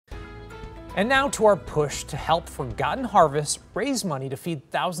And now to our push to help Forgotten Harvest raise money to feed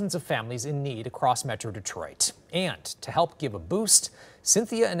thousands of families in need across Metro Detroit. And to help give a boost,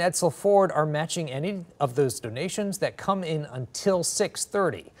 Cynthia and Edsel Ford are matching any of those donations that come in until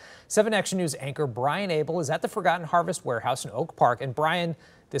 6:30. 7 Action News anchor Brian Abel is at the Forgotten Harvest warehouse in Oak Park. And Brian,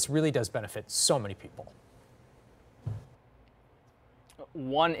 this really does benefit so many people.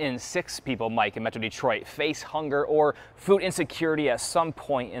 1 in 6 people, Mike, in Metro Detroit face hunger or food insecurity at some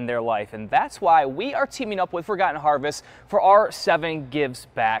point in their life. And that's why we are teaming up with Forgotten Harvest for our 7 Gives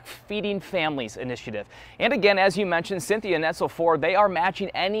Back Feeding Families initiative. And again, as you mentioned, Cynthia and Edsel Ford, they are matching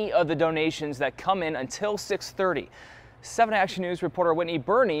any of the donations that come in until 6:30. 7 Action News reporter Whitney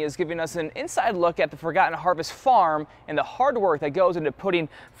Burney is giving us an inside look at the Forgotten Harvest farm and the hard work that goes into putting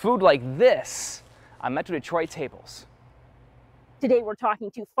food like this on Metro Detroit tables. Today, we're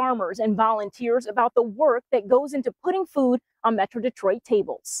talking to farmers and volunteers about the work that goes into putting food on Metro Detroit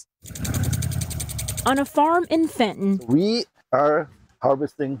tables. On a farm in Fenton, we are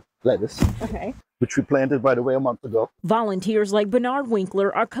harvesting lettuce, which we planted, by the way, a month ago. Volunteers like Bernard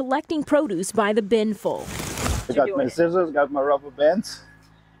Winkler are collecting produce by the binful. I got my scissors, got my rubber bands,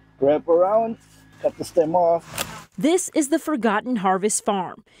 wrap around, cut the stem off. This is the Forgotten Harvest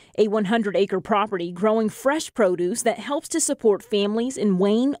Farm, a 100-acre property growing fresh produce that helps to support families in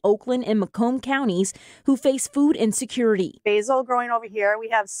Wayne, Oakland, and Macomb counties who face food insecurity. Basil growing over here. We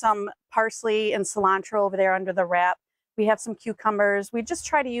have some parsley and cilantro over there under the wrap. We have some cucumbers. We just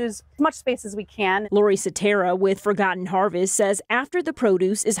try to use as much space as we can. Lori Satera with Forgotten Harvest says after the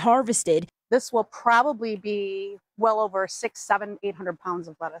produce is harvested, this will probably be well over 600, 700, 800 pounds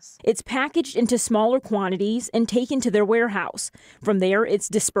of lettuce. It's packaged into smaller quantities and taken to their warehouse. From there, it's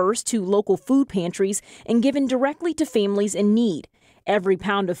dispersed to local food pantries and given directly to families in need. Every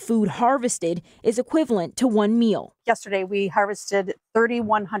pound of food harvested is equivalent to 1 meal. Yesterday, we harvested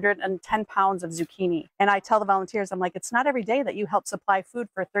 3,110 pounds of zucchini. And I tell the volunteers, I'm like, it's not every day that you help supply food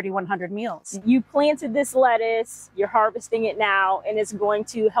for 3,100 meals. You planted this lettuce, you're harvesting it now, and it's going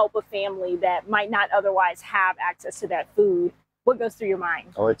to help a family that might not otherwise have access to that food. What goes through your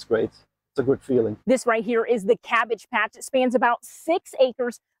mind? Oh, it's great. It's a good feeling. This right here is the cabbage patch. It spans about 6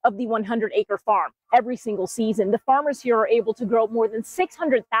 acres of the 100-acre farm. Every single season, the farmers here are able to grow more than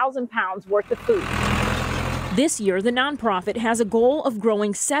 600,000 pounds worth of food. This year, the nonprofit has a goal of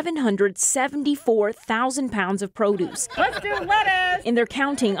growing 774,000 pounds of produce. Let's do lettuce! And they're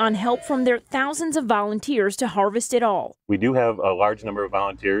counting on help from their thousands of volunteers to harvest it all. We do have a large number of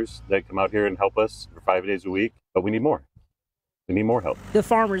volunteers that come out here and help us for 5 days a week, but we need more. We need more help. The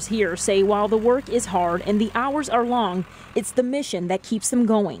farmers here say while the work is hard and the hours are long, it's the mission that keeps them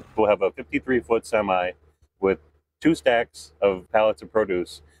going. We'll have a 53-foot semi with 2 stacks of pallets of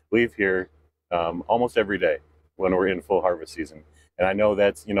produce leave here almost every day when we're in full harvest season. And I know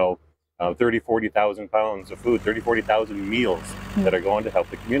that's, 40,000 pounds of food, 40,000 meals that are going to help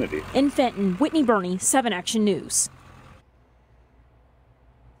the community. In Fenton, Whitney Burney, 7 Action News.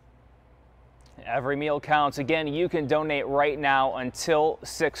 Every meal counts. Again, you can donate right now until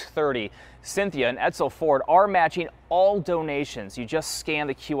 6:30. Cynthia and Edsel Ford are matching all donations. You just scan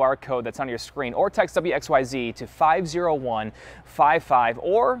the QR code that's on your screen or text WXYZ to 50155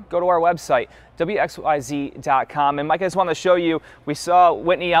 or go to our website, WXYZ.com. And Mike, I just want to show you, we saw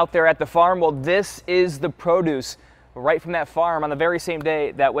Whitney out there at the farm. Well, this is the produce right from that farm on the very same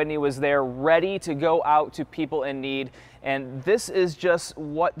day that Whitney was there, ready to go out to people in need. And this is just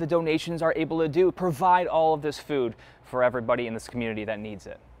what the donations are able to do, provide all of this food for everybody in this community that needs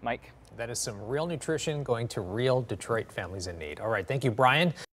it. Mike? That is some real nutrition going to real Detroit families in need. All right, thank you, Brian.